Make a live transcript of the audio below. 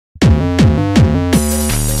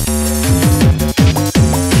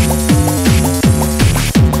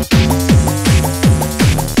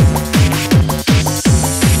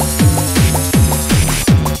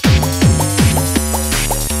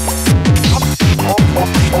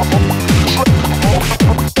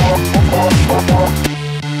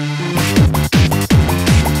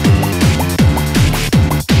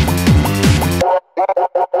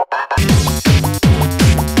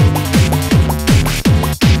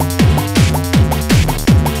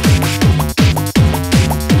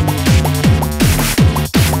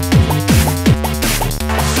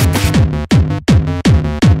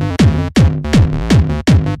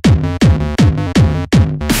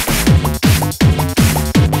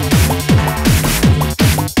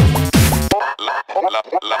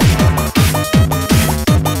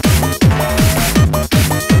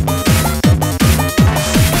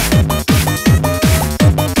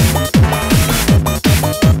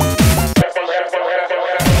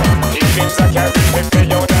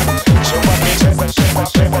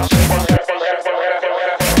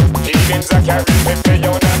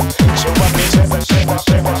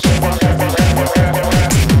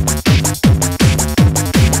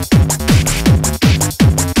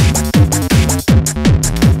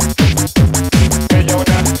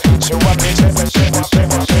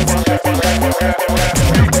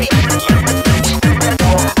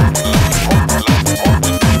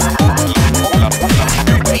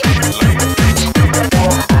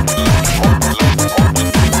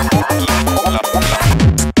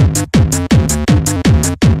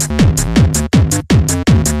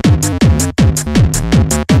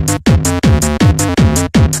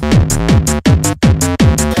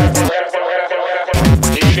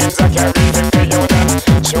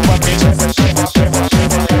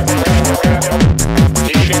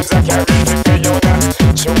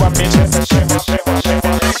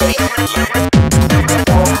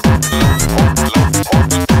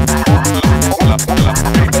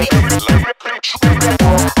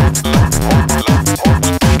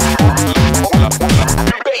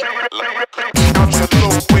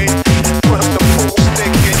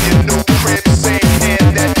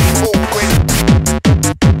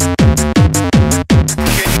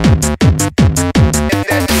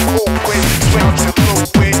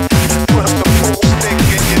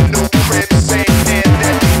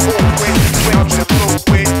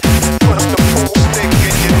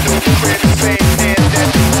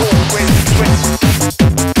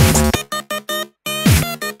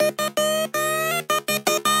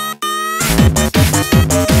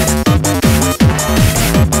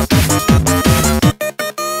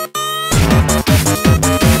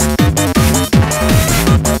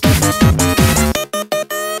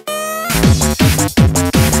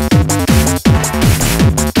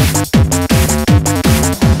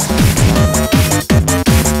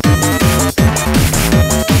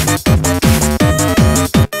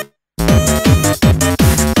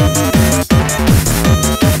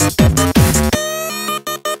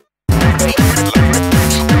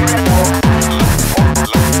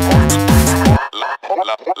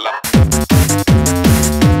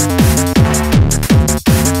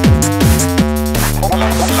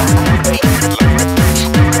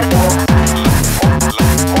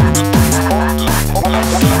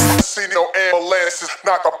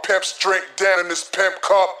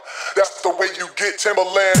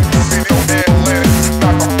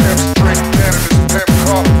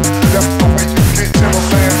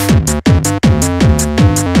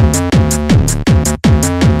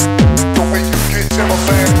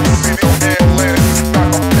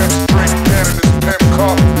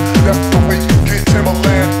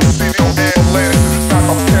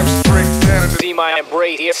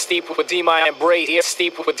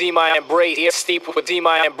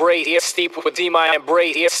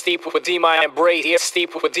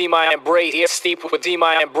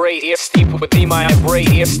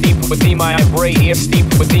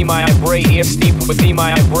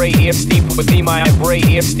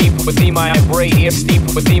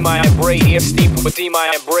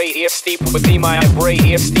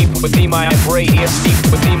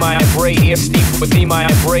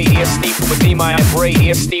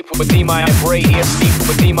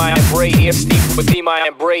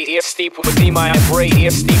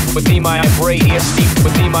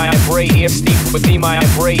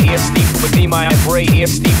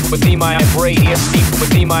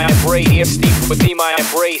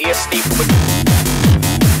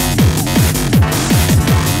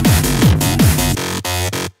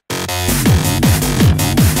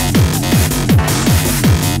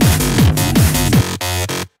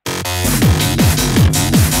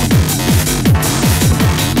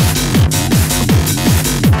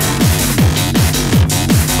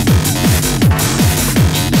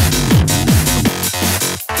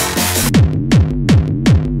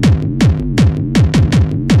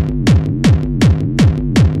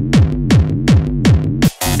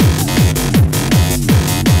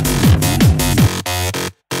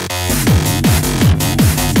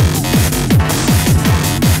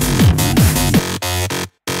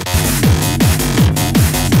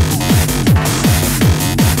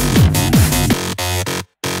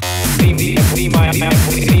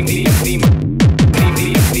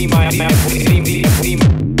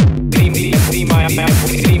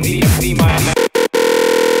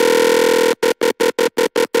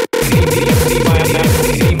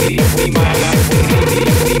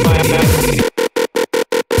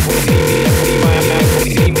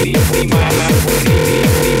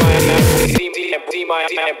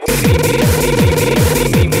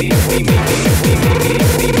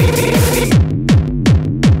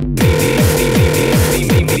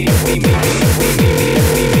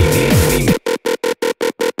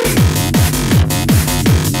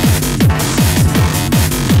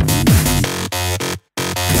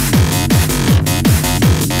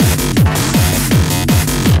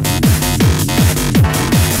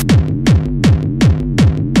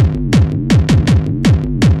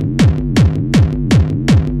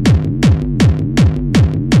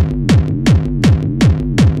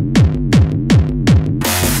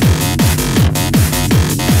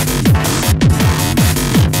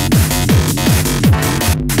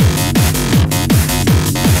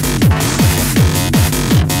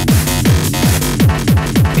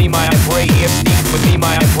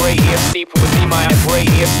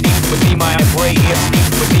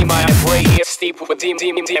steep with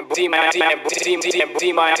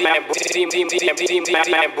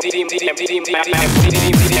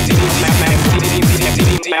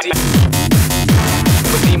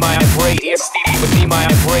D my braid here, steep with D my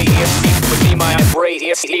braid here, steep with D my braid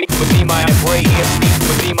here, steep with D my braid here, steep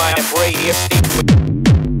with D my braid here, steep with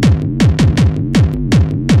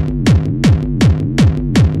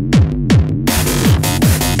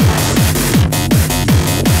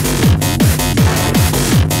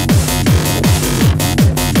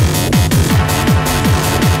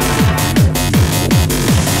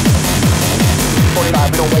 45,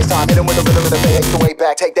 we don't waste time, hit him with the rhythm in the face, the way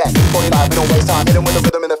back, take that. 45, we don't waste time, hit him with the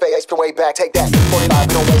rhythm in the face, the way back, take that. 45,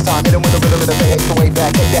 we don't waste time, hit him with the rhythm in the face, the way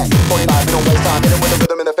back, take that. 45, we don't waste time, hit him with the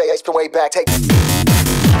rhythm in the face, the way back, take that.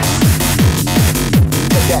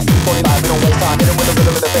 45, we don't waste time, hit him with the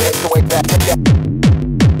rhythm in the face, the way back, take that.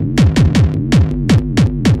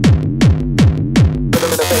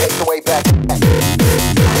 Rhythm in the face, the way back, take that.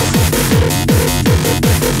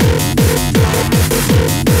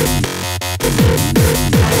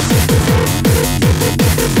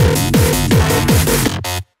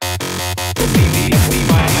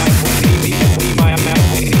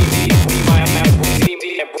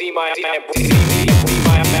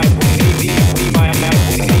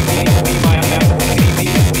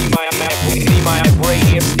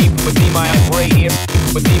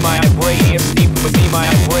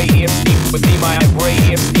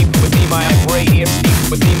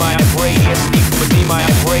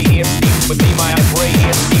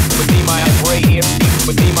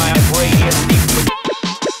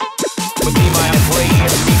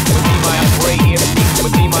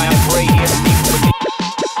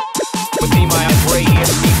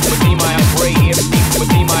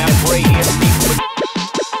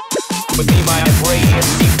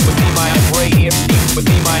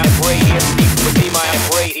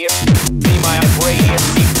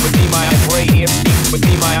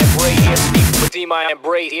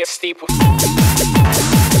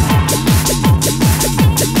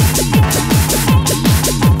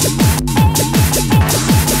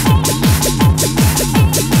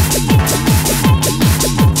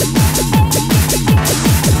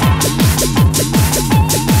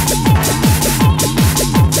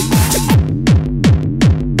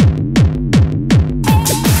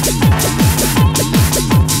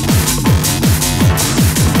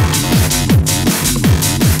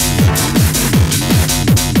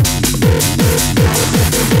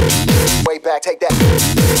 Take that.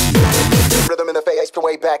 Rhythm in the face, the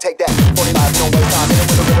way back, take that. 45, don't waste time, hit him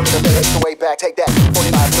with the rhythm in the face, the way back, take that.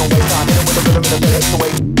 45, don't waste time, hit him with the rhythm in the face, the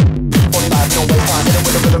way. 45, don't waste time, hit him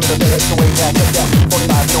with the rhythm in the face, the way back, take that.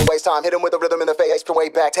 45, don't waste time, hit him with the rhythm in the face, the way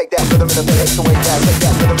back, take that. Rhythm in the face, the way back, take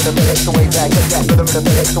that. Rhythm in the face, the way back, take that. Rhythm in the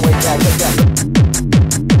face, the way back, take that.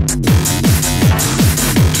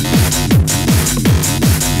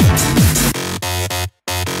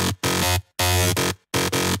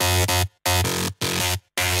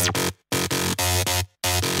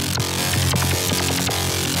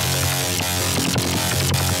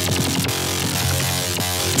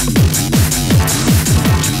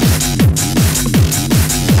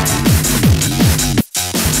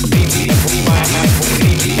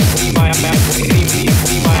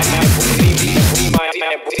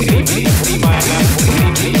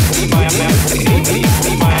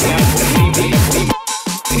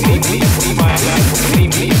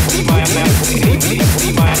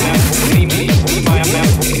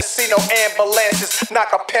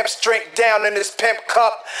 Knock a pimp's drink down in his pimp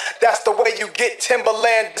cup. That's the way you get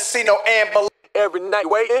Timberland. See no ambulance. Every night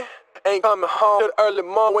waiting, ain't coming home till the early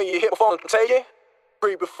morning when you hit my phone and take it.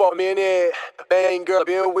 Free before minute, bang girl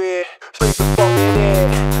been with. Sleep before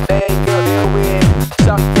minute, bang girl been with.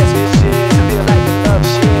 Talk yes with shit, feel like you love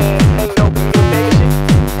shit. Ain't no communication.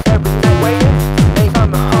 Every night waiting, ain't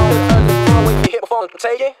coming home till the early morning when you hit my phone and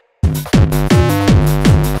take it.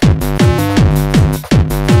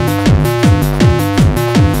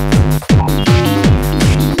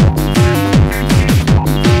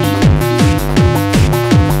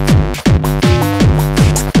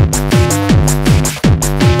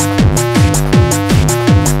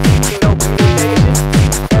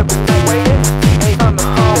 Every night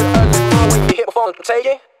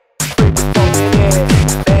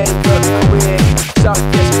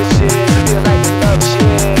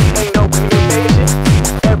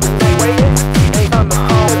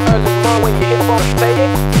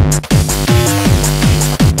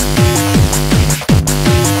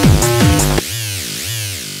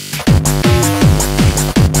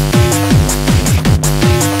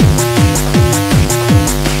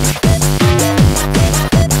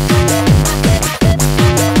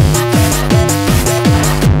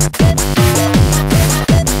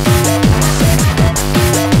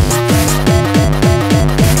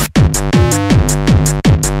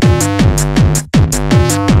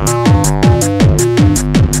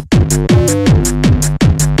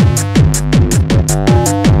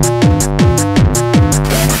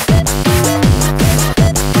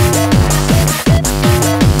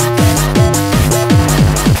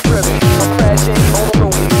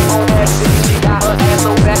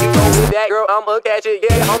catch it,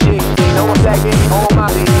 yeah, I'm jig. You know I'm stacking on my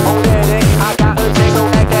feet, on that neck. I got a chain, so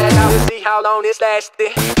back that out and see how long this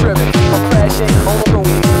lasted. Tripping, I'm crashing on the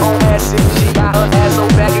road, on acid. She got her ass so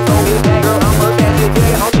back, you gon' get that girl, I'm a catch it,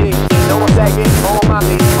 yeah, I'm jig. You know I'm stacking on my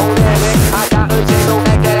feet, on that neck. I got a chain, so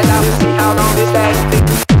back that out and see how long this lasted.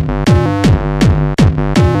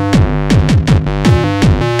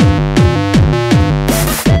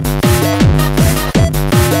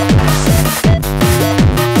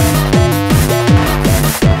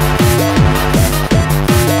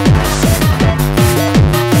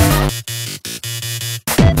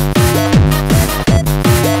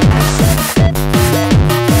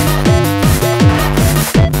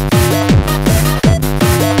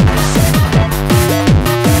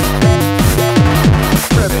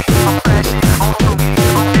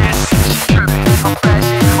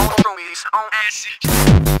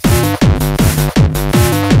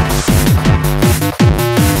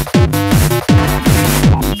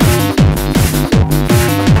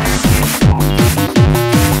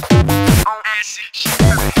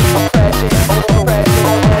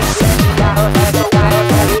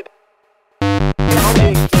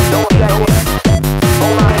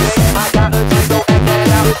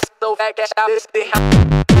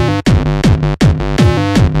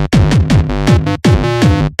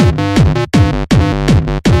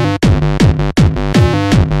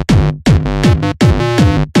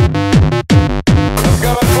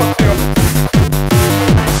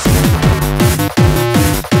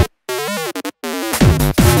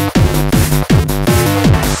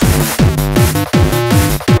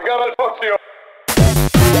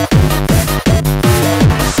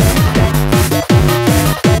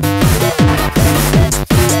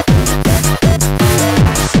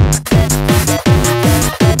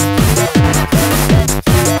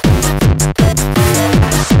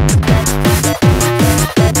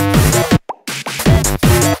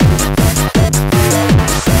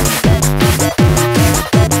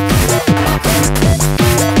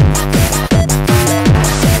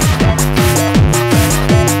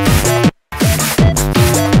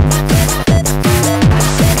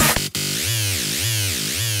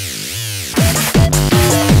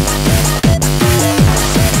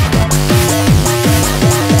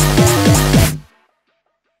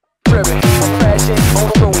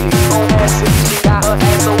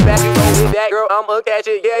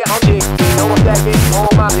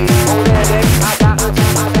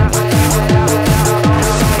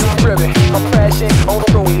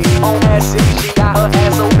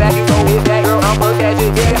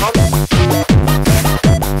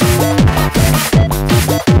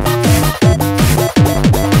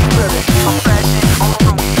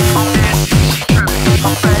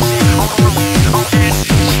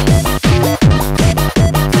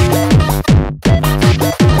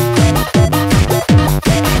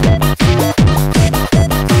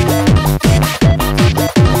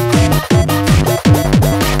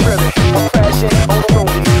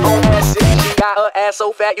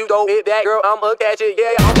 So fat, you don't hit that girl, I'ma catch it,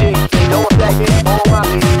 yeah, I'm jig. You know I'm stacking on my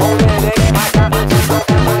feet, on that neck. I got a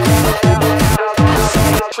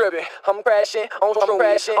tripping, I'm crashing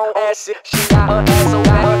on acid. She got her ass so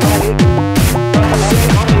bad, I'm jig. You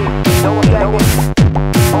know I'm stacking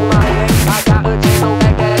on my neck. I got a jig so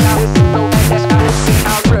back that out, so back that out. See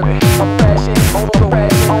how I'm tripping, I'm crashing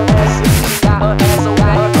on acid. She got her ass so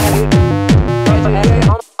bad, I'm jig.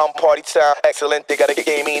 I'm party time, excellent, they gotta get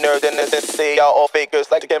gamey nerve than this see y'all all fakers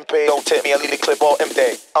like to get paid, don't tip me, I leave the clip all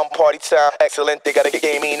empty. I'm party time, excellent, they gotta get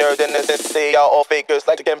gamey nerve than this see y'all all fakers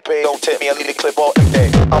like to get paid, don't tip me, I leave the clip all empty.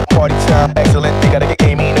 I'm party time, excellent, they gotta get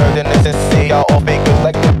gamey nerve than this see y'all all fakers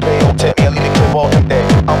like to get paid, don't tip me, I leave the clip all empty.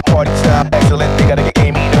 I'm party time, excellent, they gotta get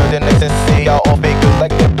gamey nerve than this see y'all all fakers like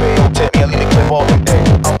to get paid, don't tip me, I leave the clip all empty.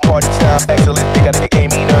 I'm party time, excellent, they gotta get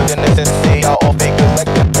gamey nerve than this see y'all all fakers like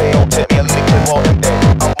to get paid, don't tip me, I leave the clip all empty.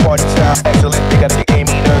 Party time, excellent, they gotta get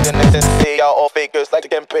gamey nerve than this see y'all all fakers like to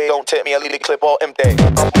get paid, don't tip me, I leave the clip all empty.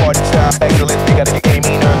 I'm party time, excellent, they gotta get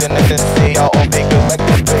gamey nerve than this see y'all all fakers like to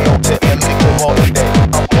get paid, don't tip me, I leave the clip all empty.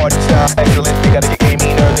 I'm party time, excellent, they gotta get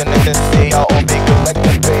gamey nerve than this see y'all all fakers like to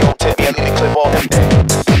get paid, don't tip me, I leave the clip all empty.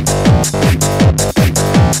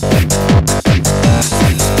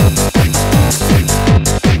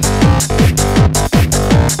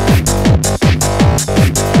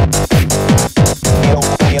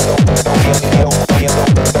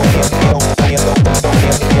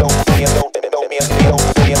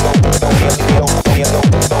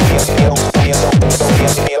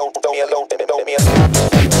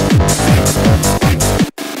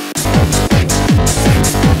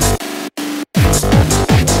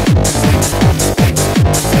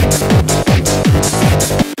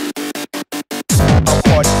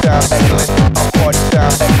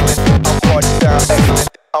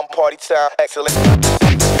 party time, excellent.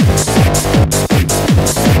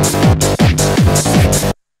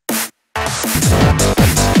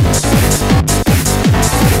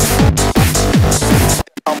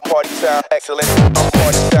 I'm party time, excellent. I'm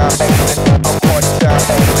party time, excellent. I'm party time,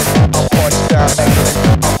 excellent. I'm party time, excellent.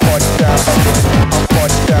 I'm party time, excellent. I'm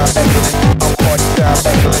party time, excellent. I'm party time,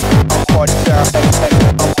 excellent. I'm party time,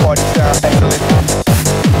 excellent. I'm party time, excellent.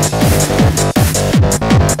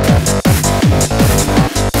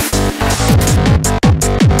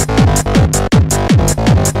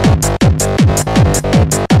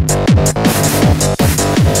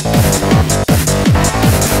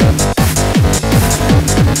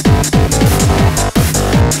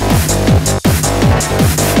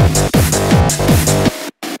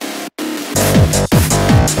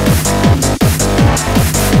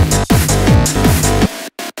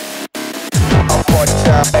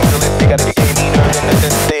 Excellent, they gotta get game meaner than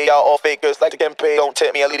this say y'all all fakers like to get paid. Don't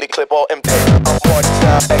tip me, I leave the clip all empty. I'm party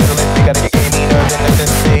time, excellent, they gotta get game meaner than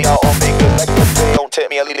this say y'all all fakers like to get paid. Don't tip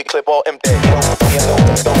me, I leave the clip all empty. Don't me alone,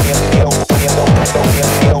 don't me alone, don't me alone, don't me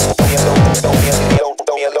alone, don't me alone, don't me alone,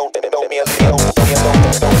 don't me alone, don't me alone, don't me alone, don't me alone,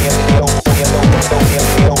 don't me alone, don't me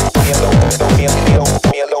alone, don't me alone, don't me alone, don't me alone,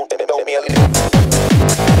 don't me alone, don't me alone.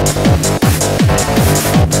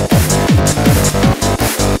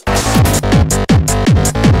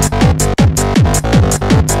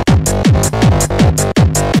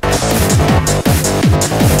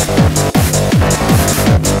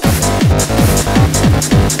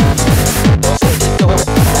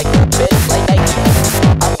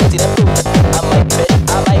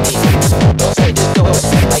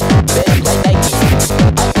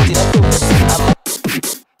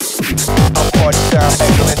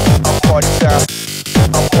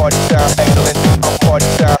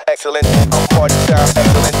 Excellent, I'm party time,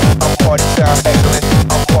 excellent, I'm party time, excellent,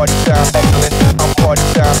 I'm party time, excellent, I'm party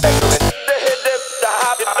time, excellent. The hit, the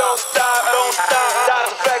hop, you don't stop, don't stop.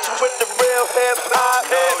 That's affection with the real hip hop,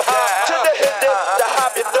 hip hop. To the hit, the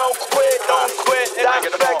hop, you don't quit, don't quit.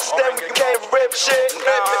 That's affection, then we can't rip shit,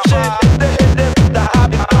 rip shit. The hit, the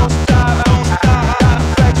hop, you don't stop, don't stop. That's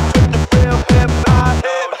affection with the real hip hop,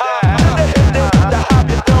 hip hop. To the hit, the hop,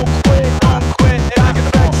 you don't quit, don't quit. That's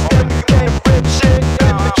affection, then we can't rip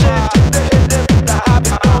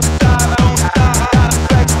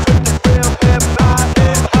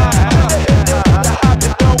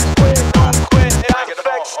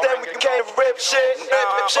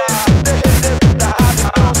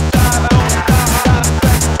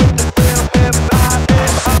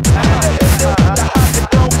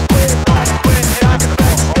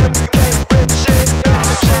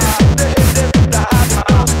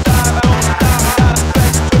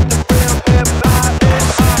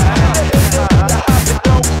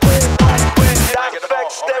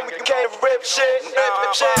shit,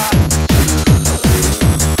 rip shit.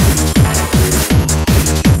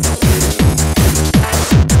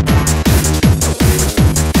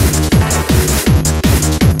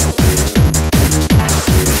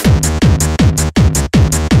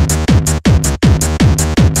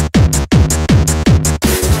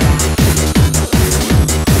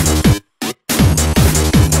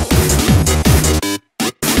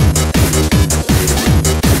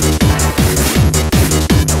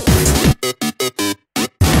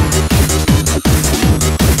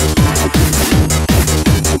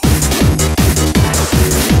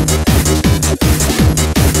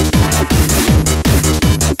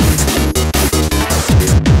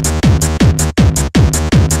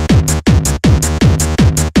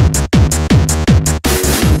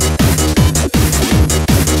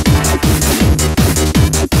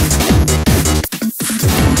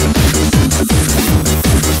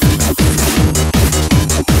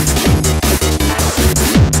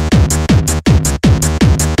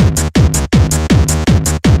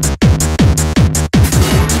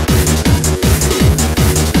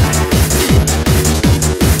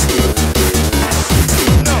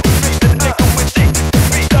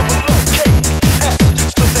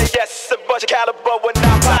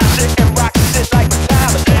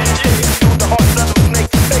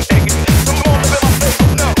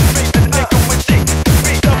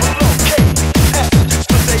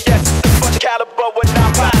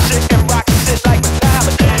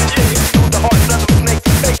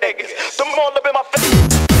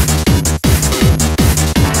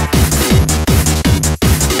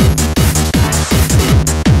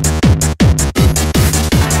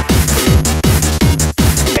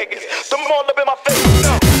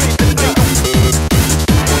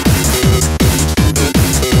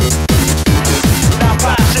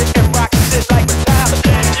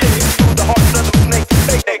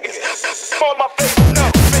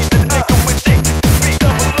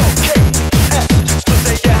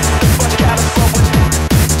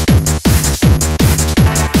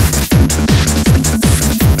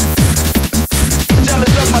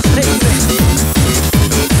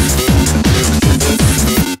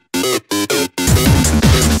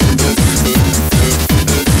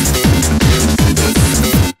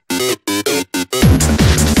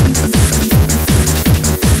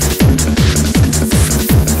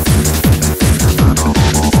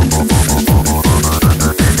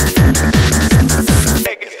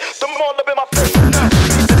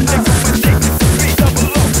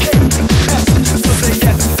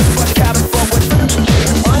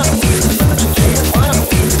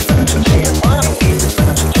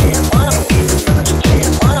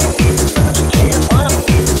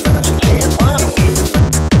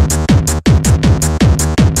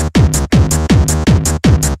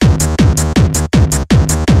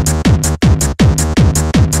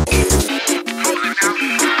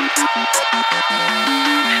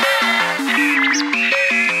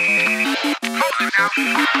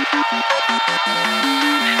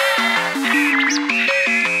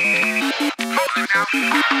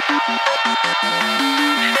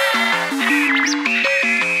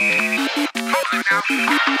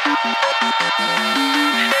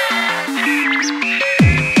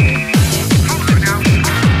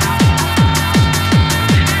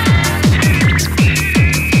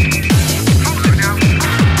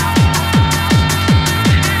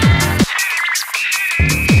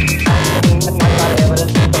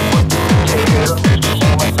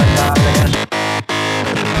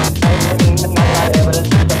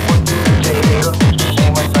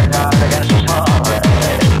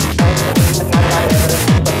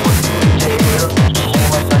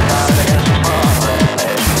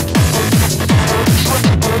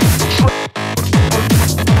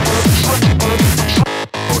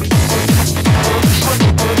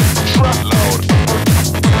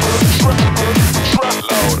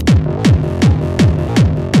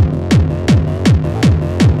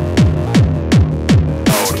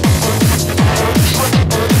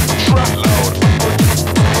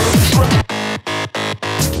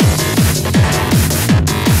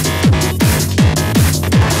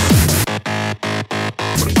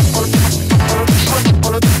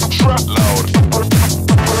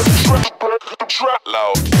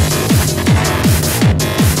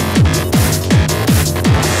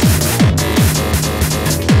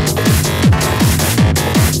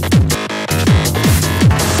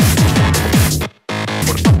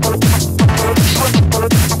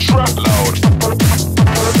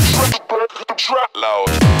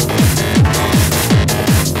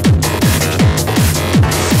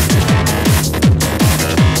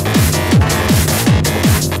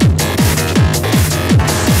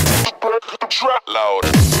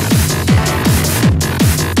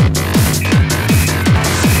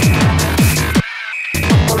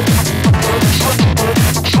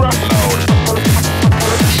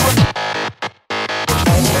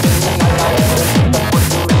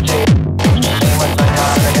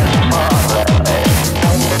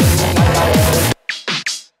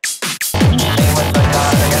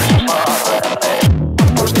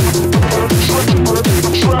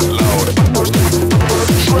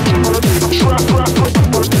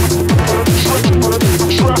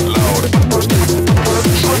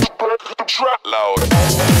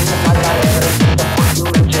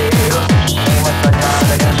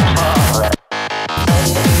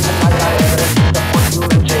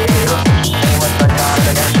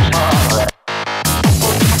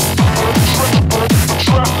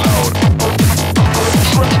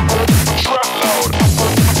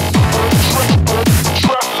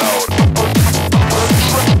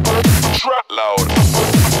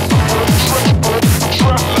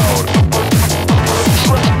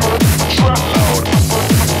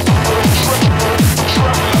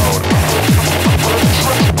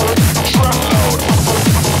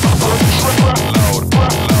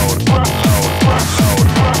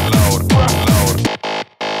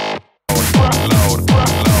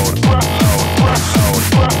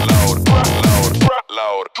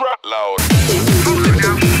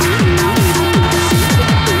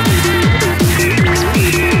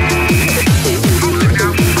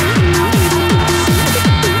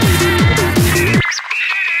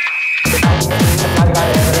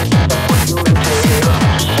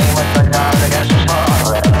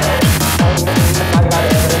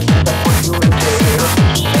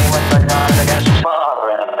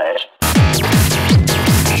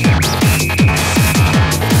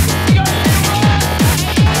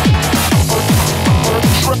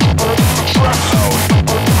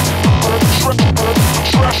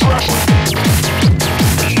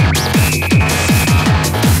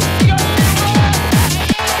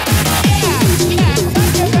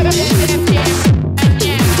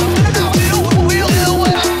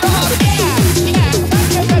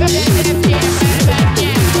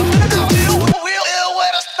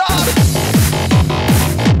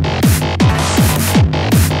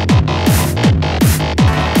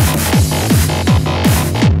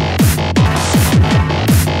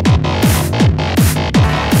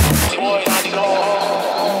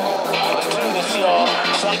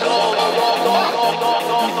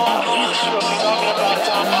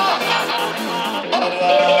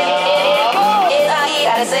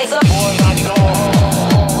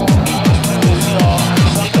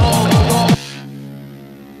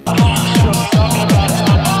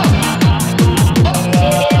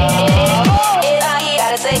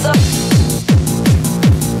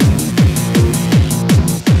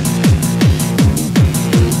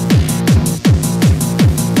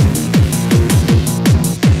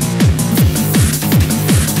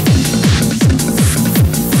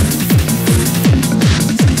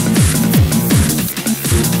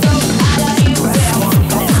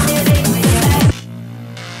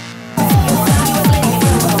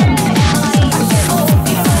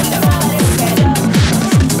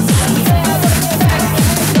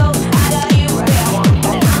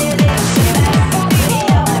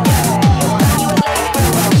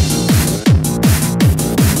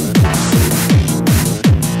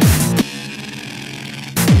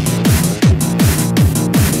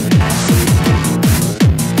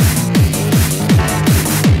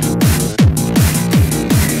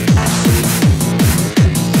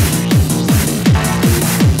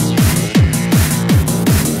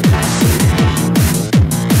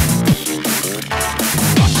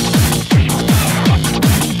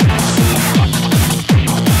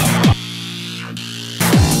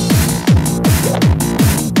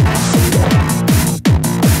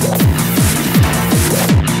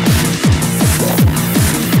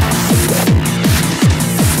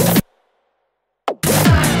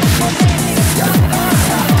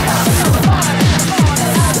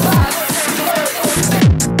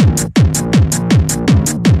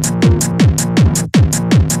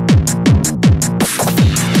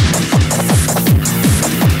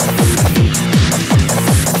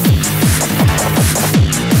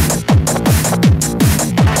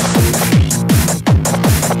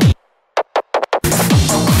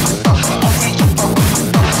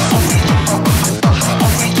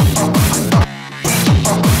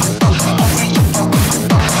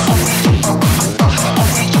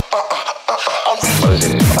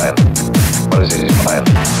 What is his plan?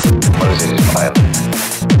 What is his plan?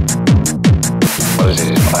 What is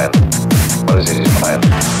his plan? What is his plan?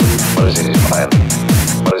 What is his plan?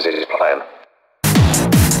 What is his plan?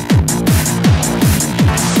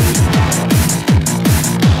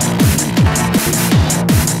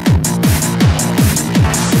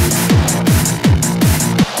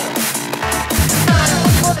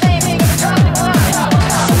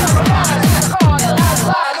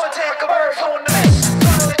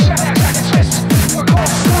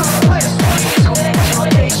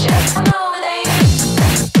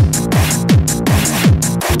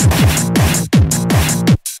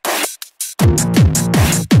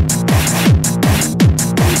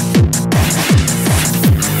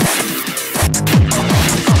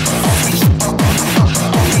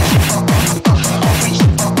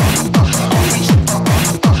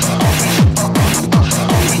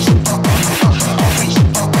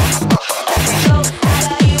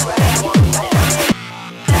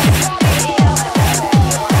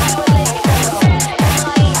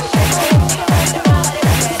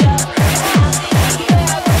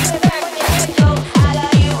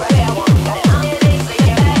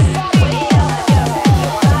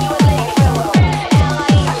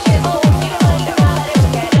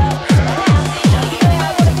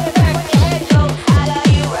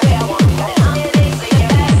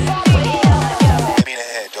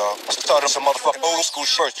 Some motherfucking old school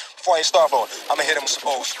shirts. Before I start on, I'ma hit him with some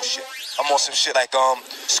old school shit. I'm on some shit like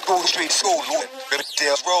school street school looting,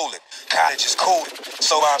 Riverdale's rolling, college is cooling,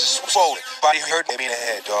 so I'm just swollen. Body hurt, maybe in the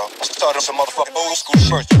head, dog. I started on some motherfucking old school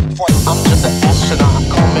shirts. I'm just an astronaut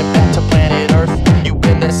coming back to planet Earth. You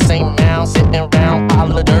in the same mound, sitting around all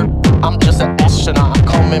the dirt. I'm just an astronaut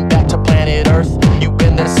coming back to planet Earth. You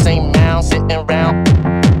in the same mound, sitting around.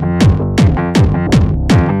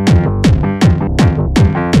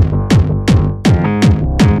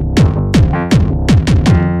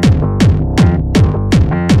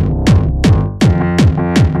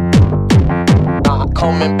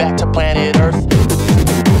 Coming back to planet Earth.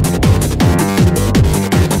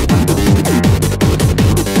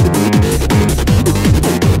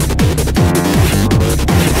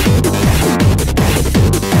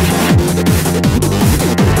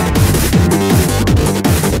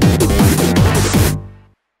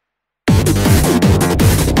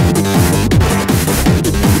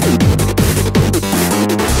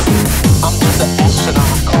 I'm just an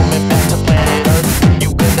astronaut coming back to planet Earth. You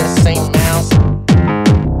in the same mounds.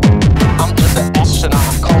 I'm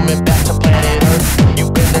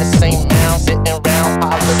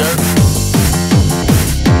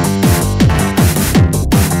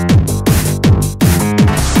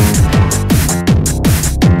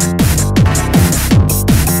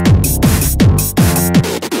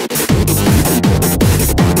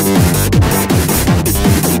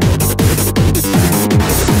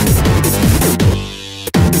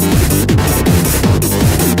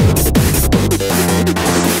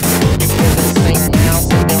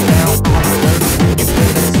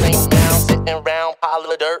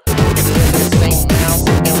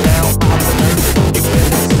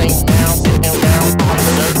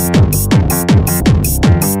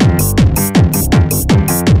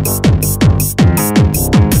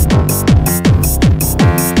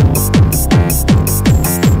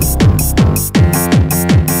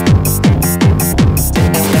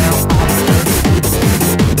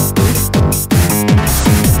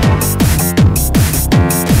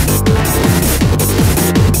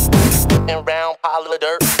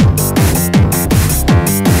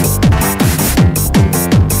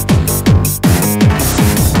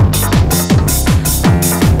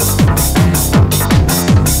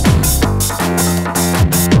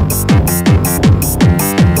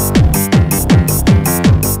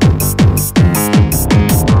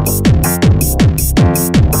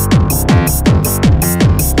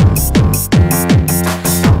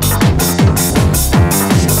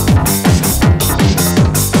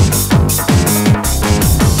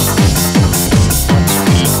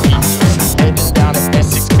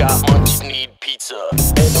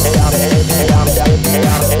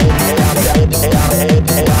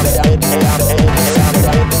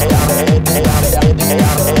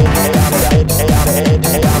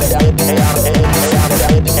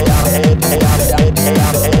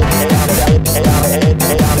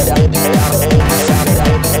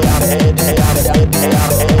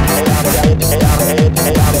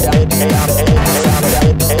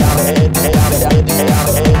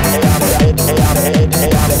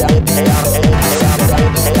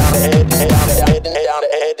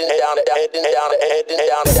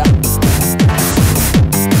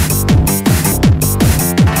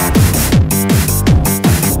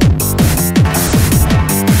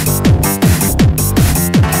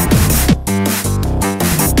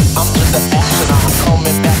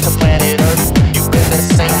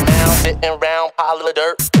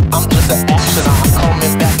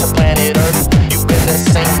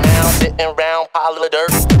pile of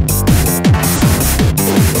dirt.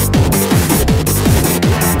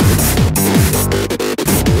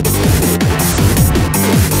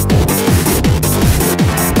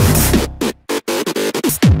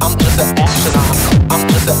 I'm just an astronaut. I'm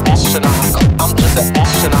just an astronaut. I'm just an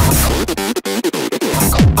astronaut.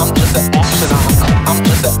 I'm just an astronaut. I'm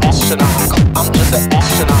just an astronaut. I'm just an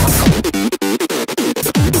astronaut.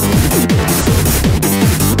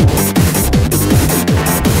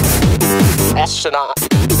 Astronaut.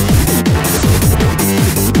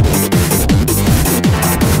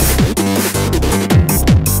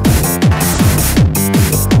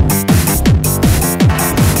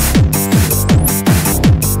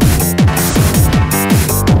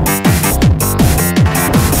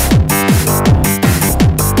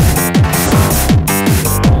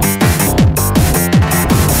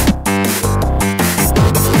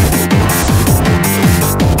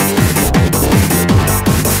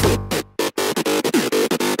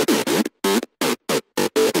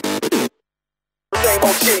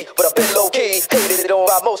 But I've been low-key, hated it on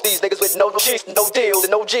by most these niggas with no cheese, no deals,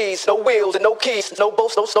 and no G's, no wheels, and no keys, no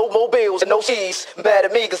boats, no snowmobiles, and no keys. Mad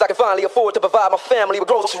at me cause I can finally afford to provide my family with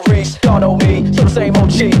groceries. Y'all know me, so the same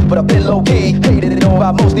OG, but I've been low-key, hated it on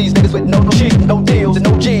by most these niggas with no cheese, no deals, and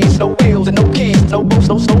no G's, no wheels, and no keys, no boats,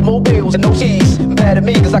 no snowmobiles, and no keys. Mad at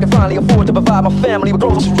me cause I can finally afford to provide my family with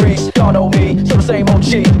groceries. Y'all know me, so the same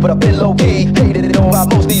OG, but I've been low-key, hated it on by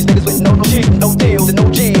most these niggas with no cheese, no deals, and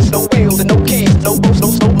no G's, no wheels, and no keys, no boats, no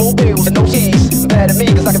snowmobiles, and no keys. Mad at me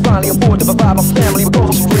cause I can finally afford to provide my family with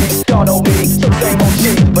groceries. Y'all know me, so the same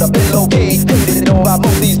OG, but I've been low-key, hated it on by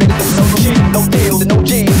most these niggas with no cheese, no deals, and no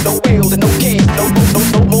G's, no wheels, and no keys, no boats, no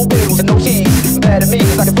snowmobiles, and no keys. Mad at me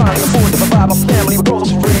cause I can finally afford to provide my family with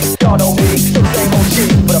groceries. Y'all know me, so the same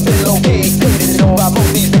OG, but I've been low-key, hated it on by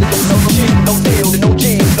most these niggas with no cheese, no deals, and no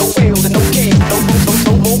G's, no wheels, and no keys, no boats, no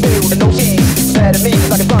snowmobiles, and no keys. Mad at me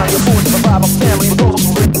cause I can finally afford to provide my family with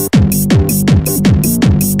groceries.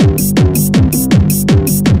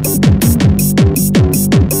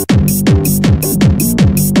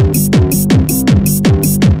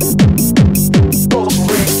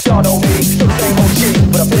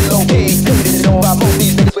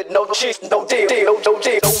 No deal, no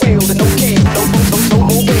wheels, and no keys, no boats, no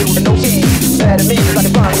snowmobiles, and no keys. Mad at me cause I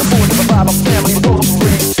can finally afford to provide my family with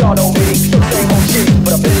groceries. Y'all know me, so the same OG,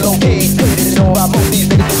 but I've been low-key, hated it on by most these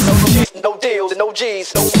niggas with no cheese, no deals, and no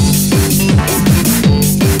G's, no.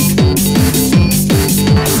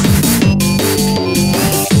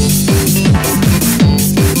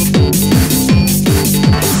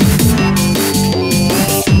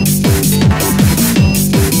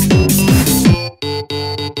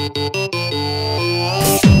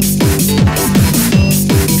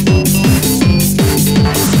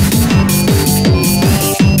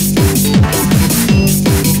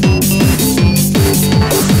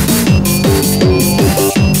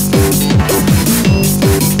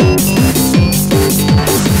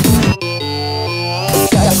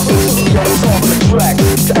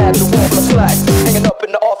 To add to the wall with a plaque, hanging up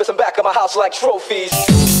in the office and back of my house like trophies.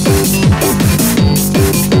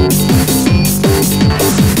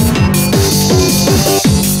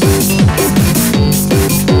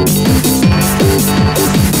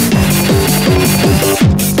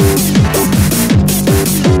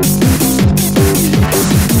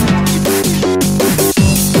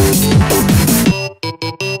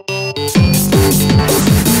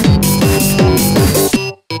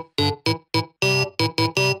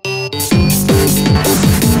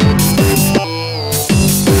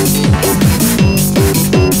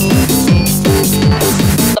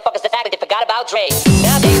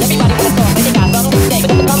 Nowadays, everybody wanna talk, but they got something to say.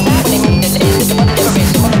 But nothing comes out when they move this. It's just a bunch of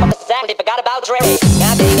generation. Motherfuckers exactly forgot about Dre.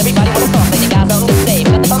 Nowadays, everybody wanna talk, but they got something to say.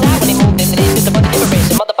 But nothing comes out when they move this. It's just a bunch of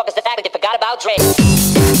generation. Motherfuckers exactly forgot about Dre.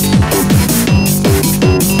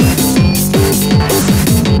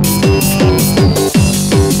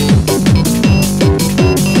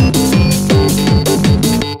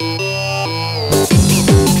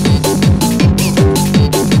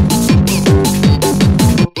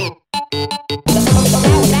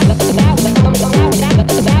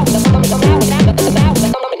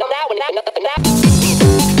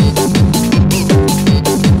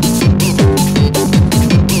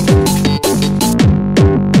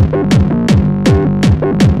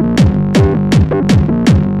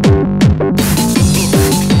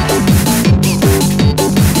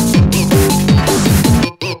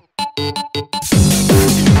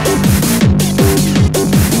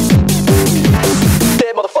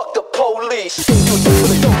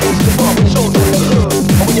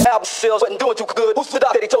 Sales wasn't doing too good. Who stood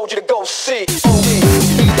out that he told you to go see? O-E,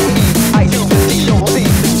 E-D-E, I-U-D-O-Z.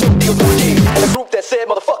 This is 2 D-O-G. And the group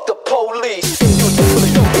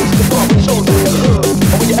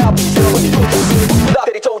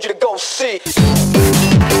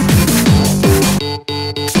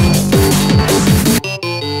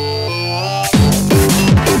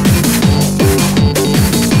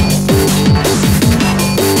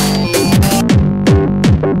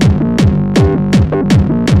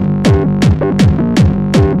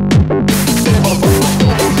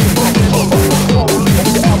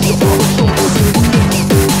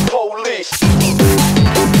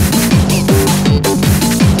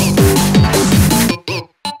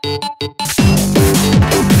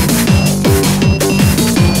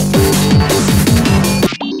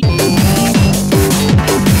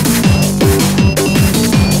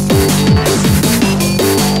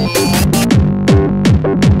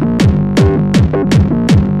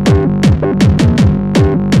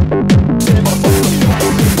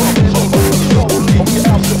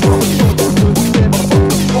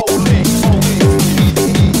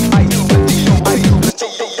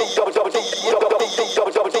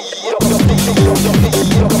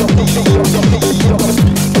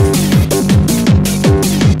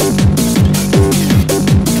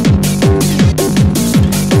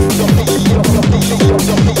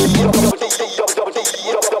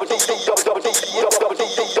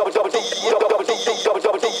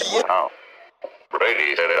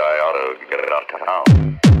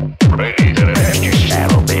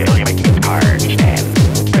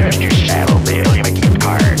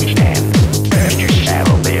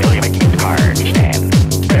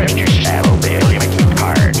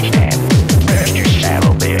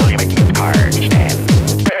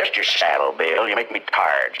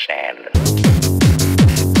card stand.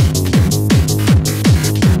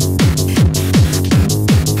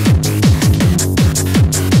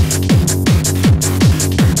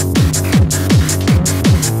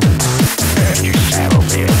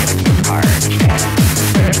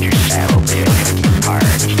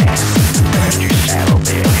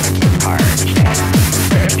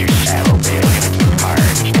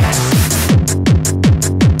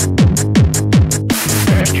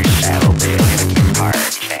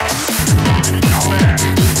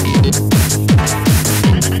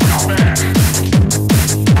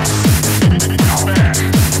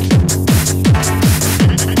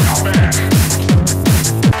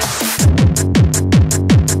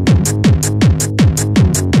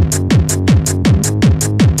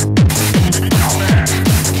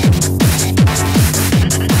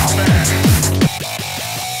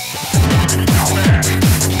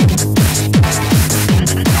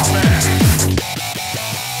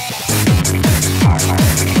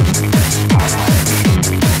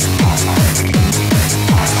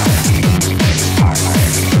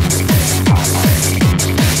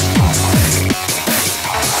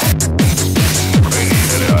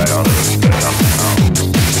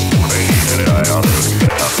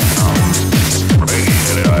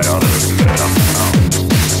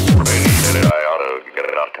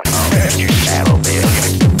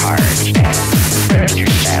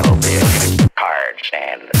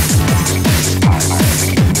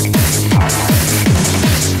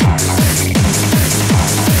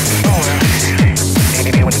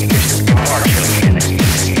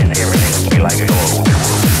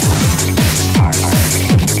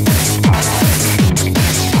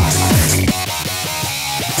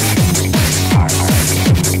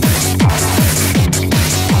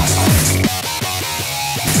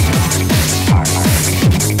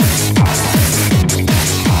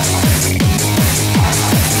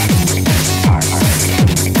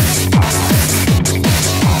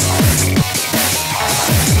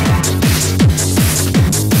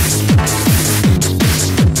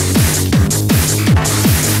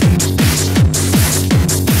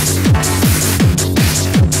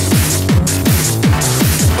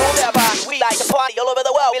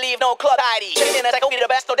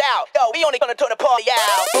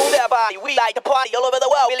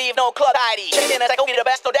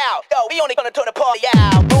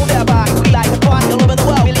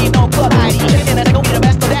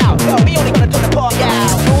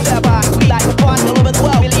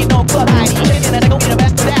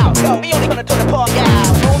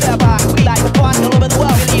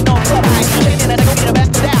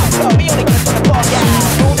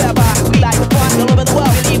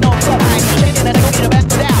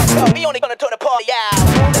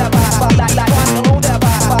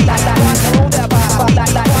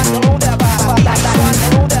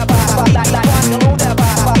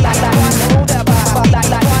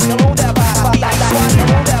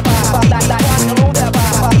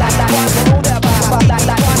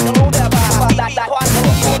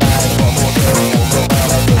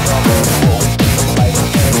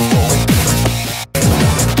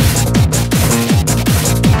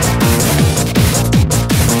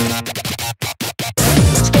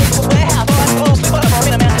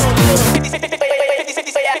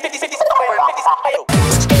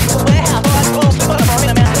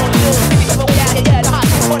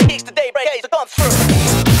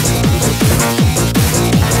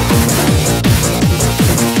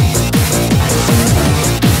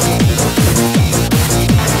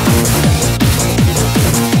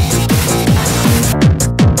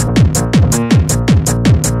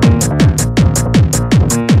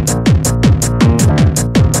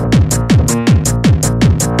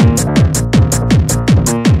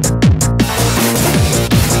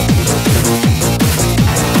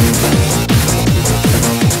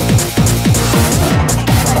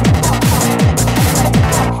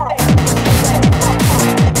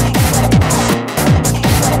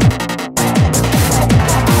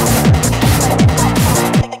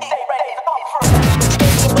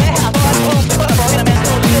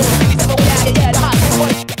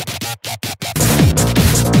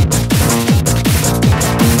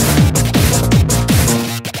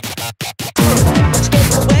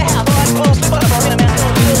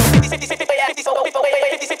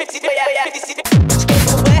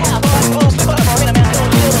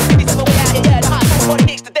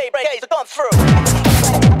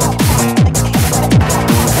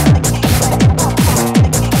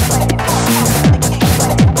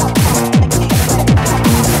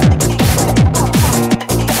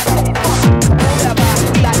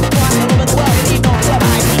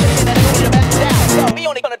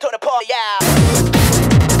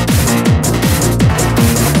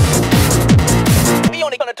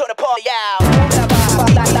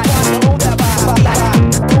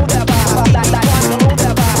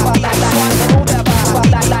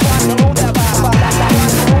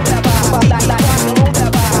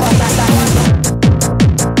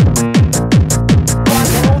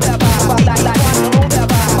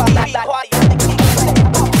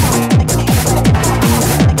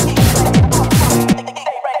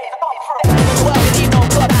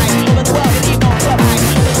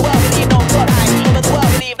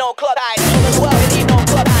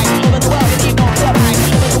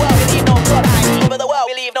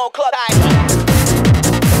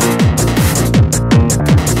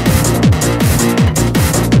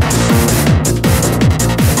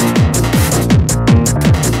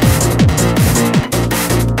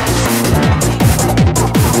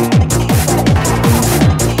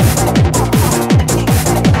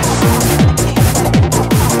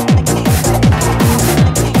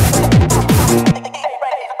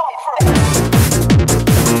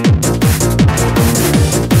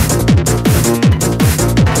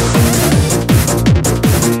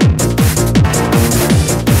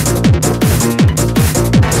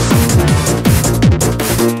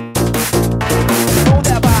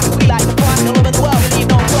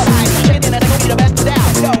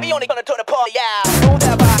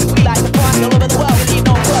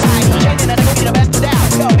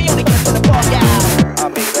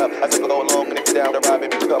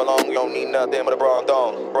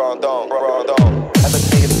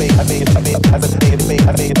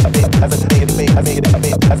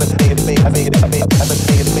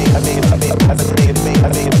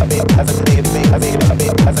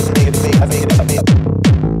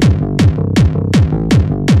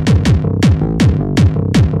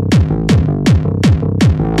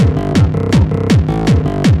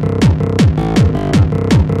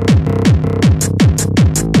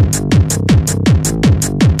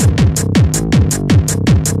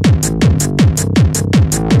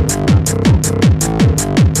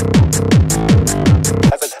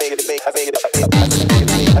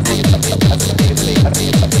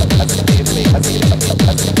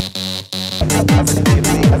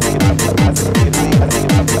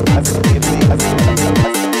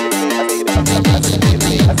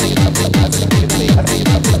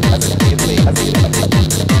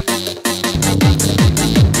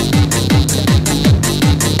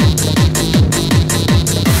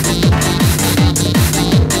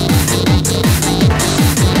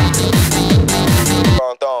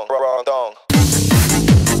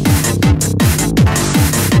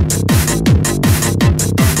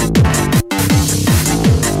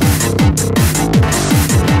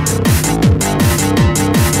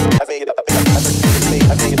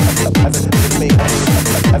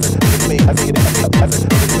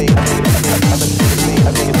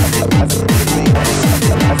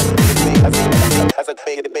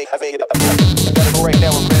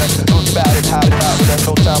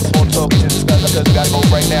 gotta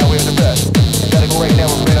go right now, we're in the rush. Gotta go right now,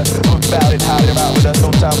 we're gonna talk about it, hide it out with us.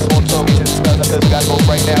 No time for more talking, just discuss it, cause we gotta go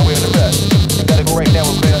right now, we're in the rush. Gotta go right now,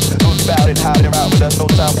 we're gonna talk about it, hide it out with us. No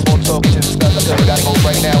time for more talking, just discuss it, cause we gotta go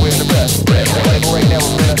right now, we're in the rush. Gotta go right now,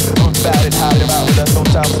 we're gonna talk about it, hide it out with us. No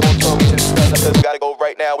time for more talking, just discuss it, cause we gotta go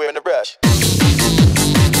right now, we're in the rush.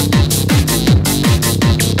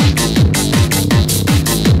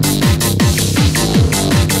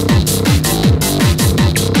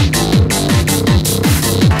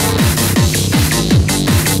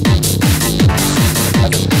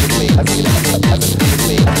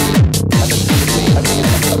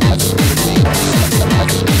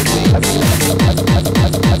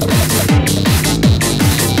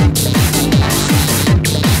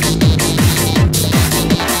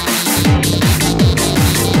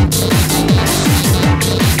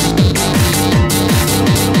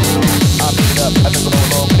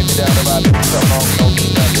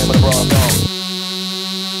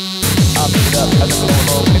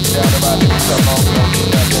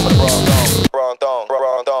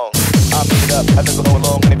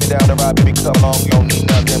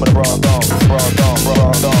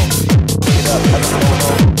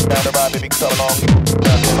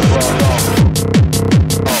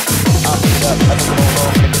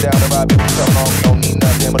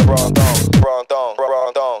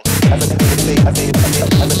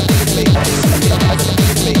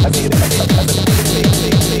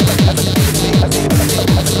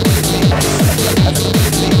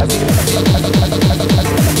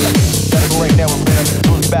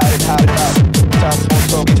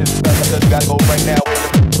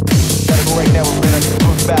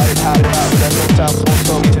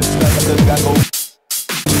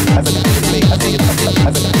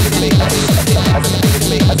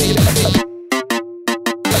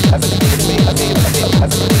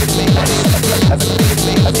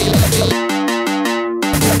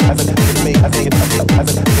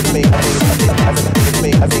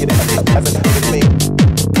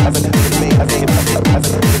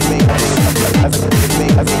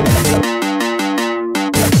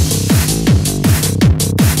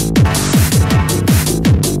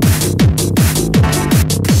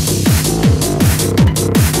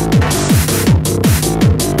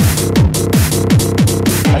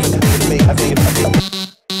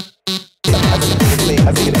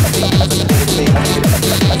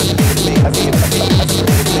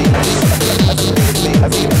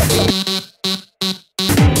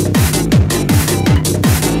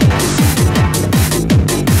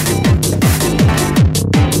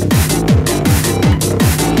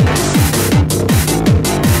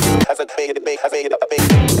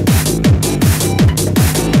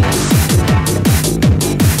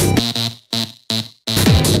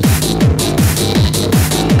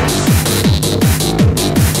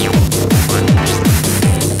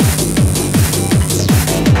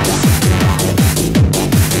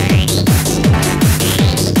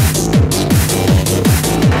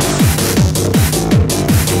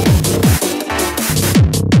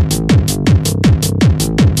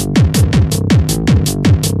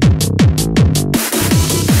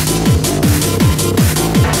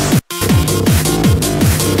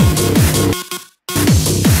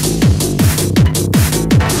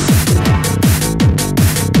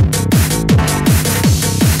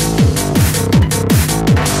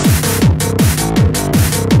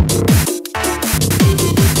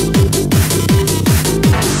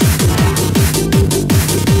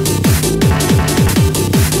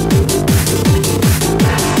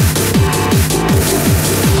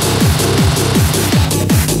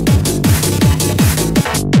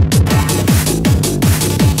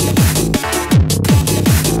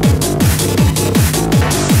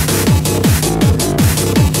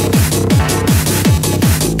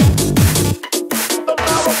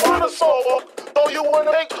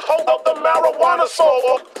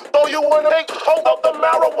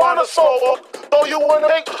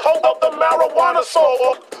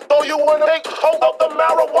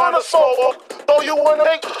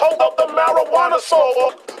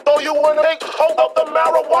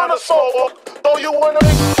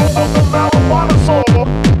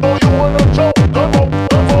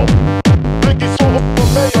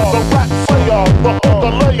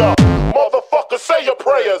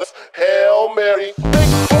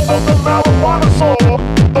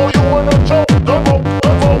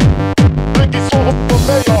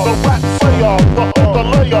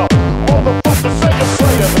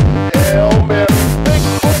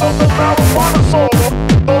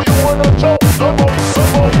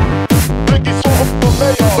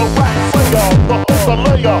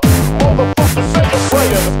 Motherfucker, say your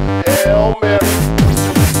prayers. Hail Mary.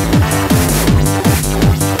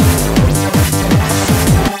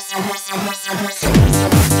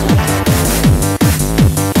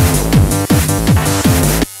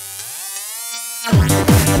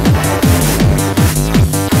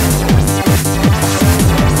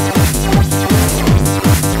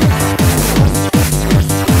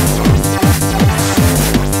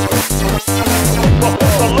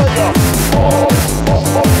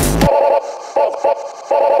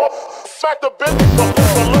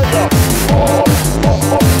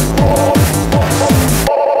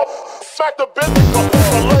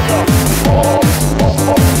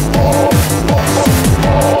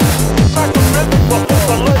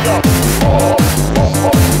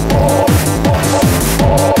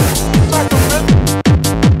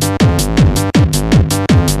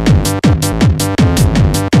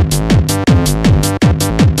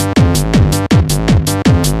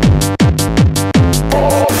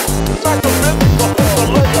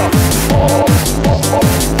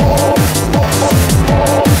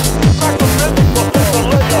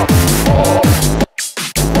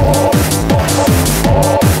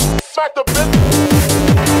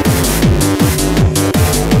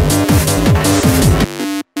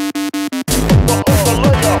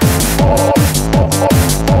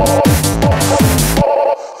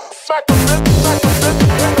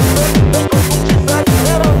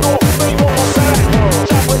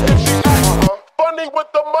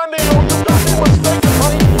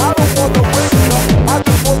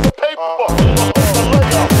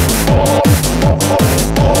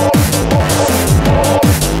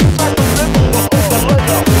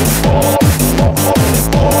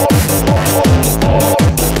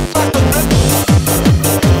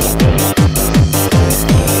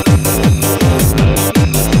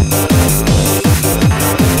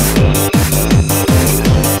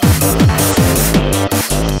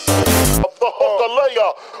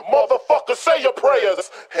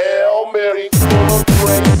 players. Hail Mary, full of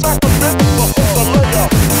grace. Sacrificial for the layer.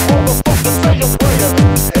 Motherfuckers say a prayer.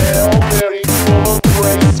 Hail Mary, full of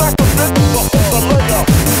grace. Sacrificial for the layer.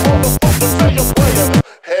 Motherfuckers say a prayer.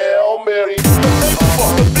 Hail Mary, the paper,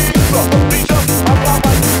 the visa, the feature. I got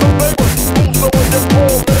like the paper. Who's the one that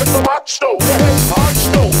called me the macho? The head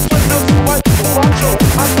macho. With this like the macho.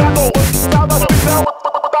 I got no style to be down with.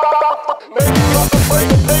 Maybe got the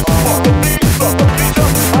paper, the visa, the feature.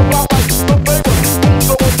 I got like the paper. Who's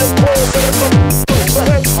the one that called me the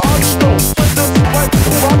head macho? With this like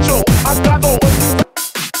the macho. I got no.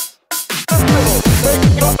 Maybe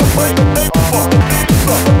got the paper, the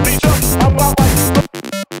visa, the feature. I got like the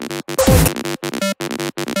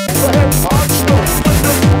head macho. With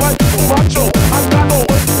this like the macho. I got no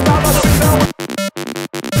style to be down with.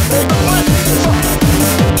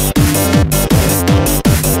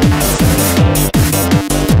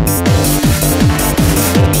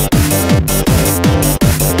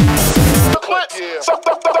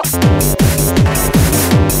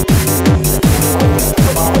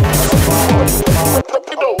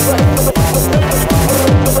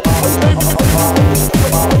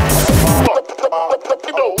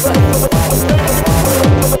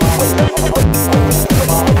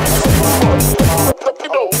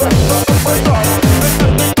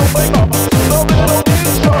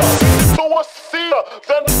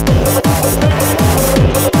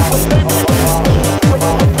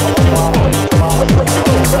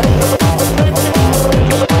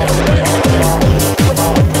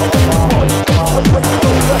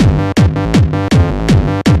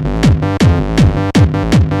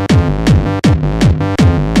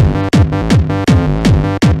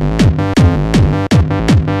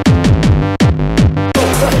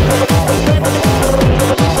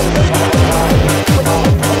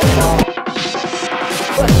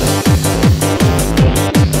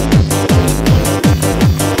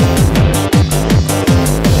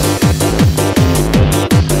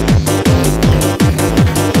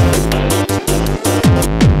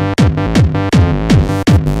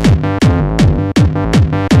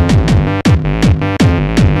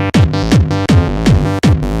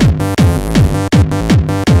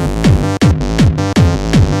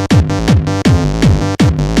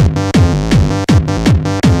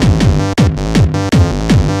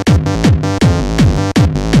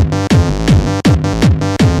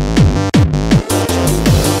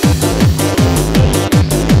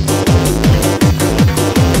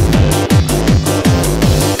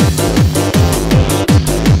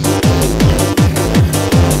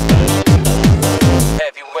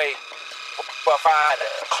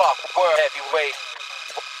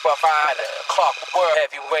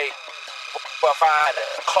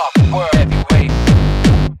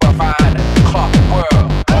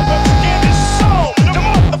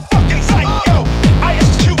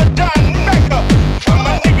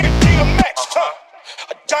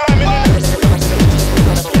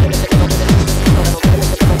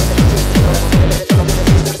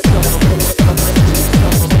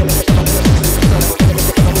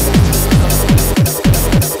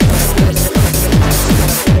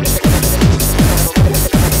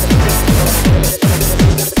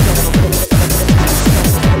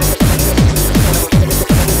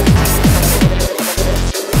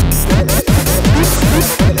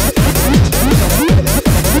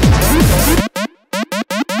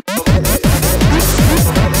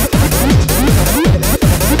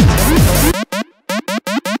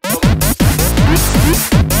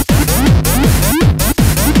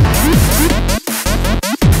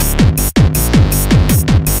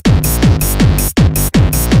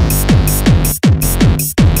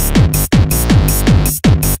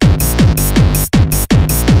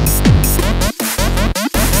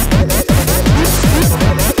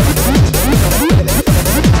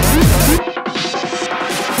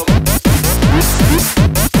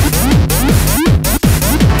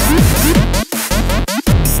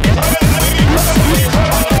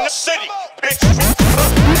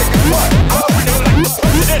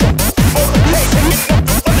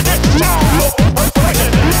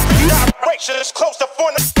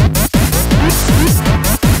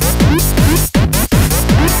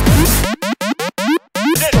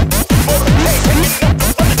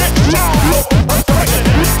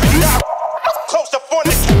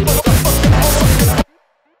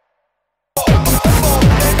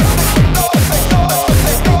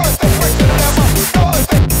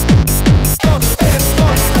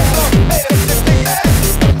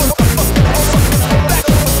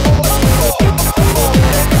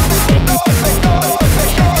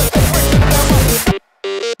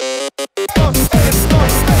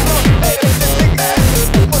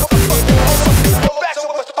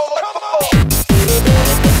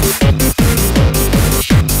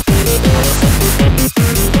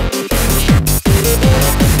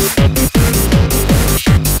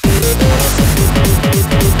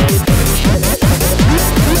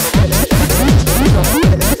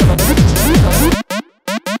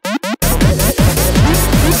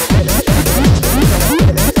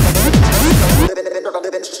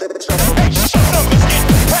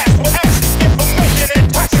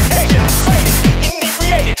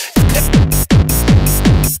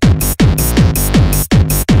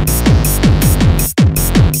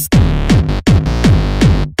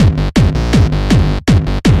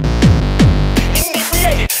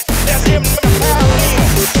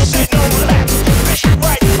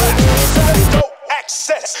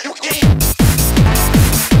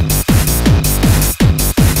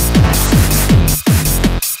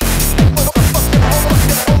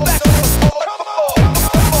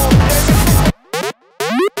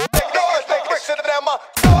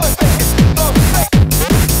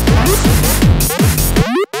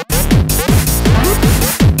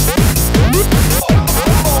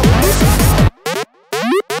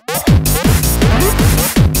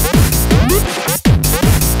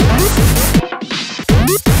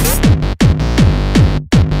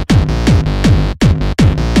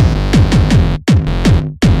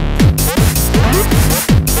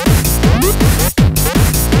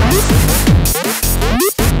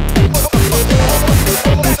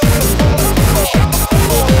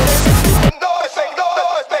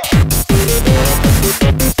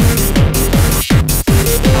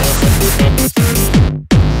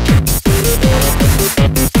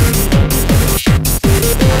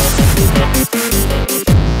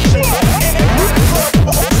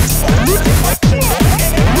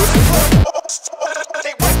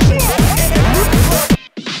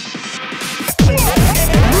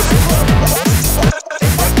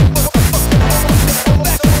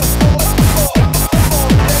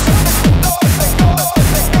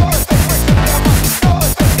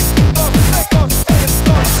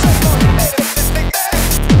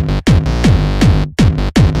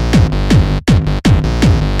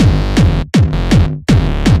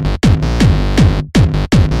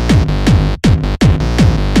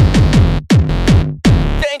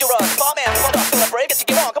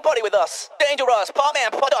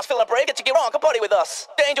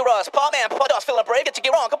 Dangerous, part man, part us, feeling brave, get to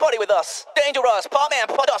get wrong, come party with us. Dangerous, part man,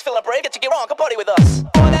 part us, feeling brave, get to get wrong, come party with us.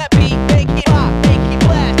 On that beat, make it hot, make it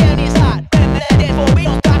blast, down inside. Dance for we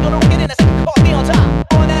don't stop, don't get in the second caught me on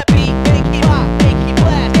top. On that beat, make it hot, make it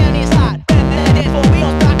blast, down inside. Dance for we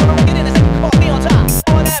don't stop, don't get in the second caught me on top.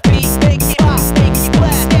 On that beat, make it hot, make it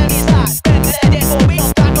blast, down inside. Dance for we don't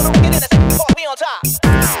stop, don't get in the second caught me on top.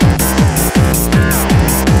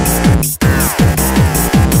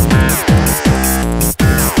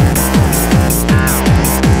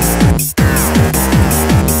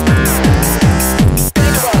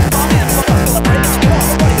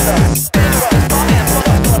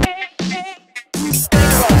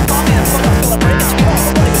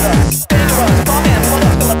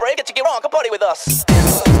 With us.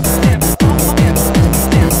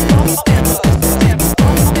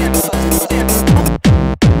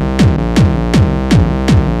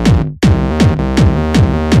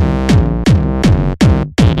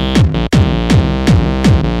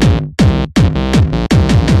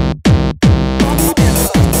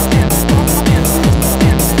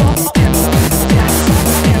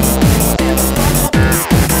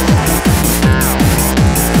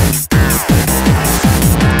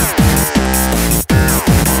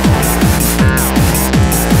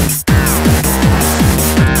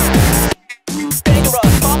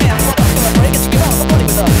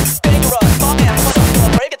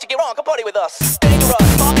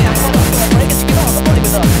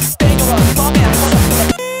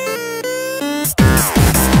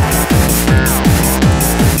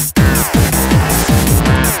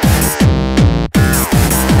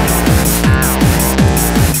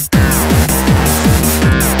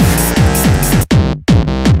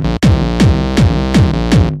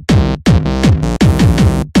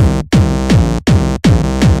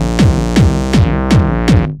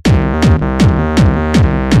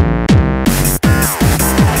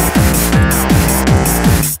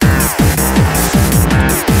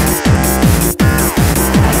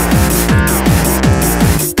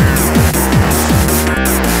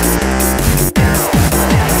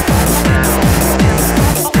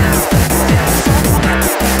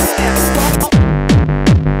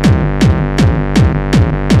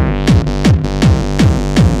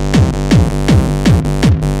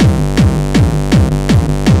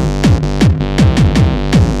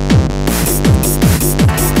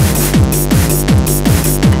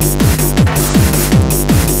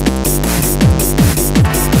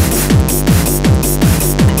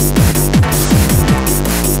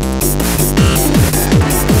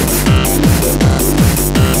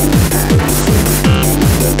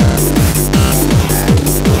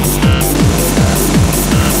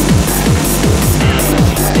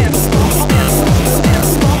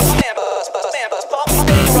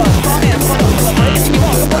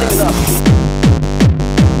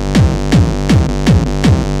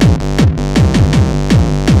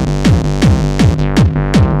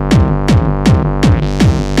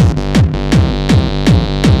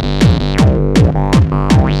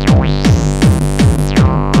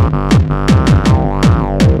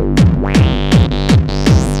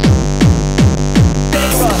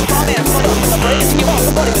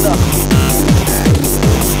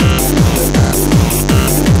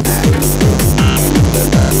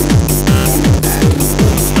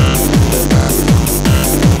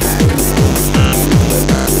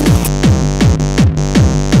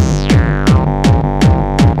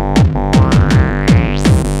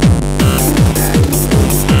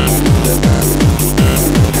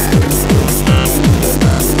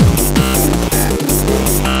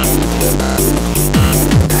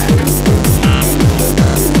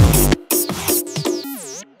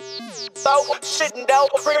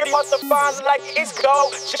 Like it's go,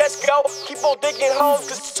 just go, keep on digging holes,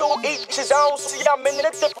 cause to each his own. See, I'm in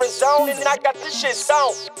a different zone, and I got this shit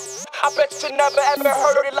sewn. I bet you never ever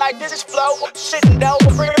heard it like this flow. Shitting down,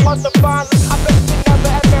 bring on the fine. I bet you never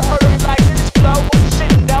ever heard it like this flow.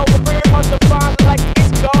 Shitting down, bring on the fine, like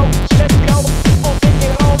it's go, just go, keep on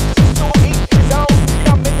digging holes, cause to each his own. See,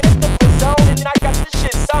 I'm in a different zone, and I got this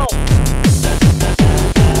shit sewn.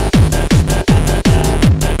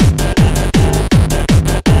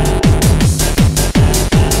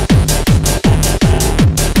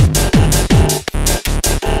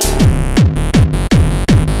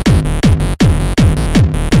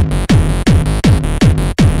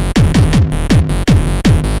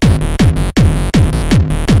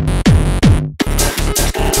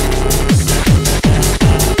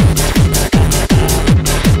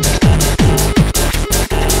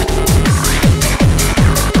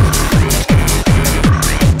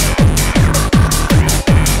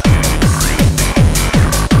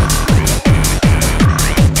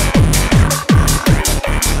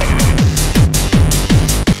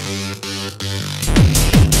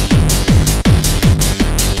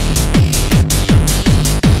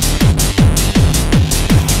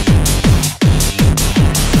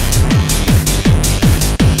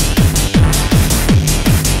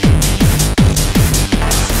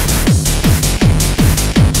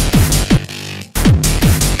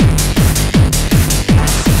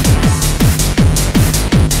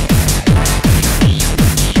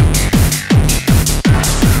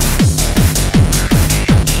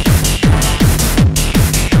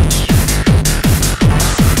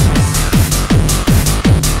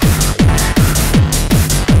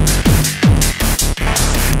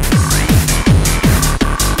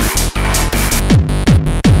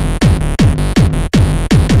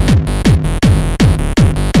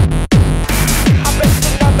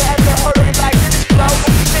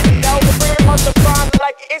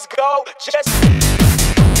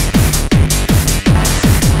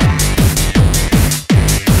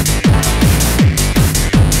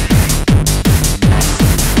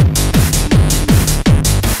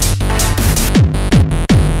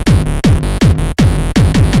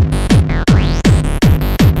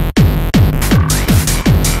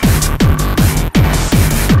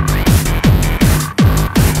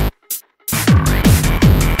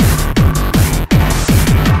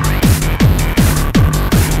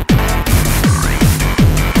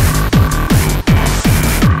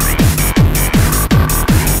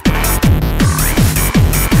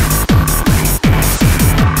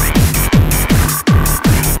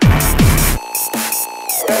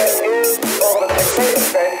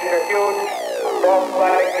 false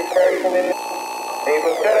flag declaration in the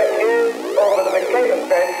Lieutenant is over the McCabe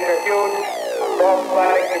bench, a huge false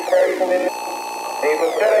flag declaration in the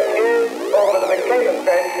Lieutenant is over the McCabe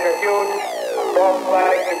bench, a huge false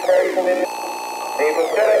flag declaration in the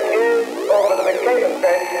Lieutenant is over the McCabe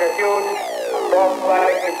bench, a huge false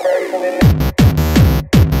flag declaration in the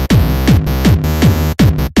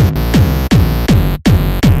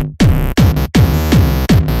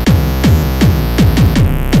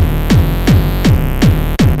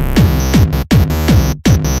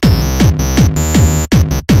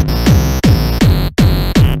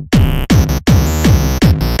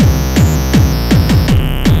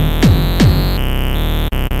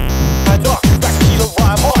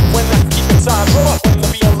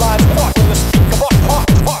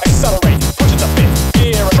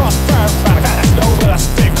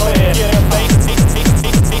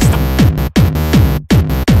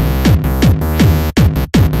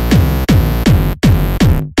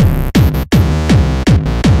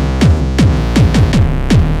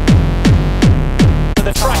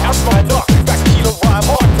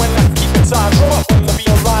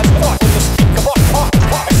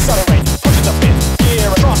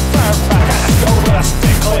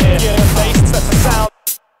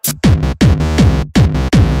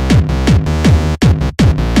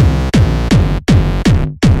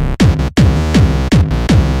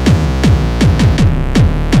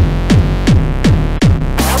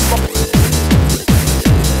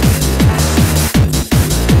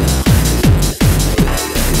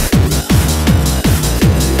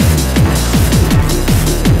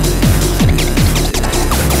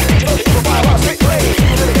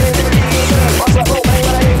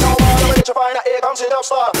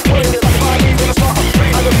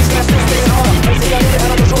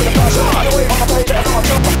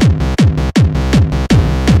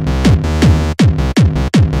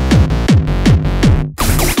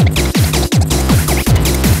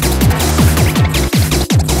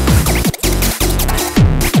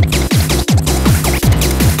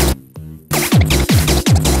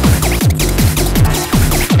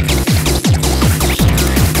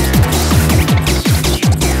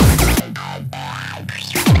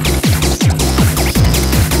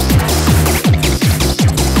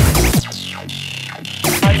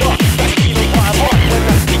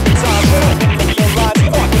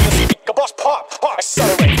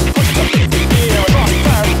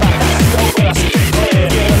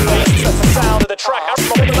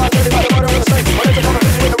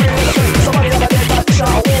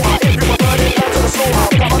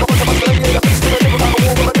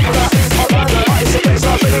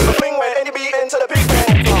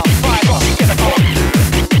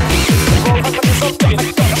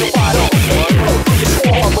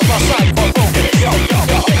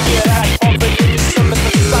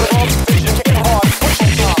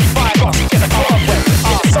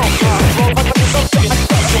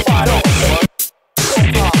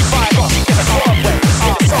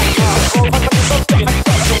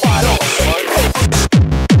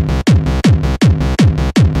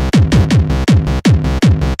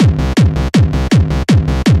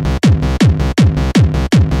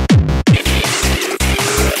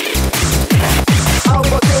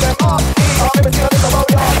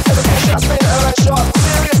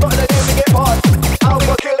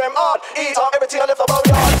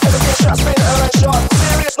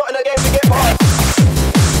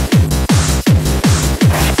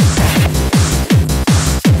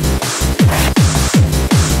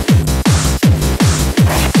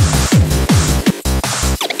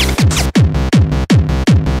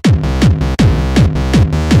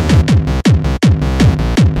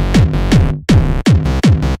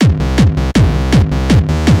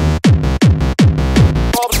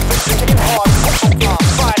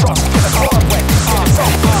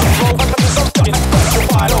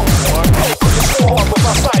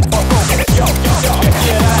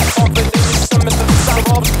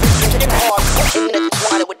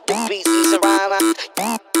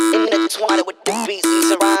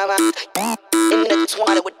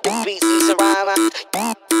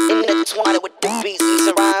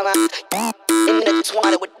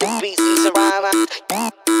Intertwine it with the beats, he's a rhymer.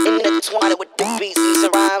 Intertwine it with the beats,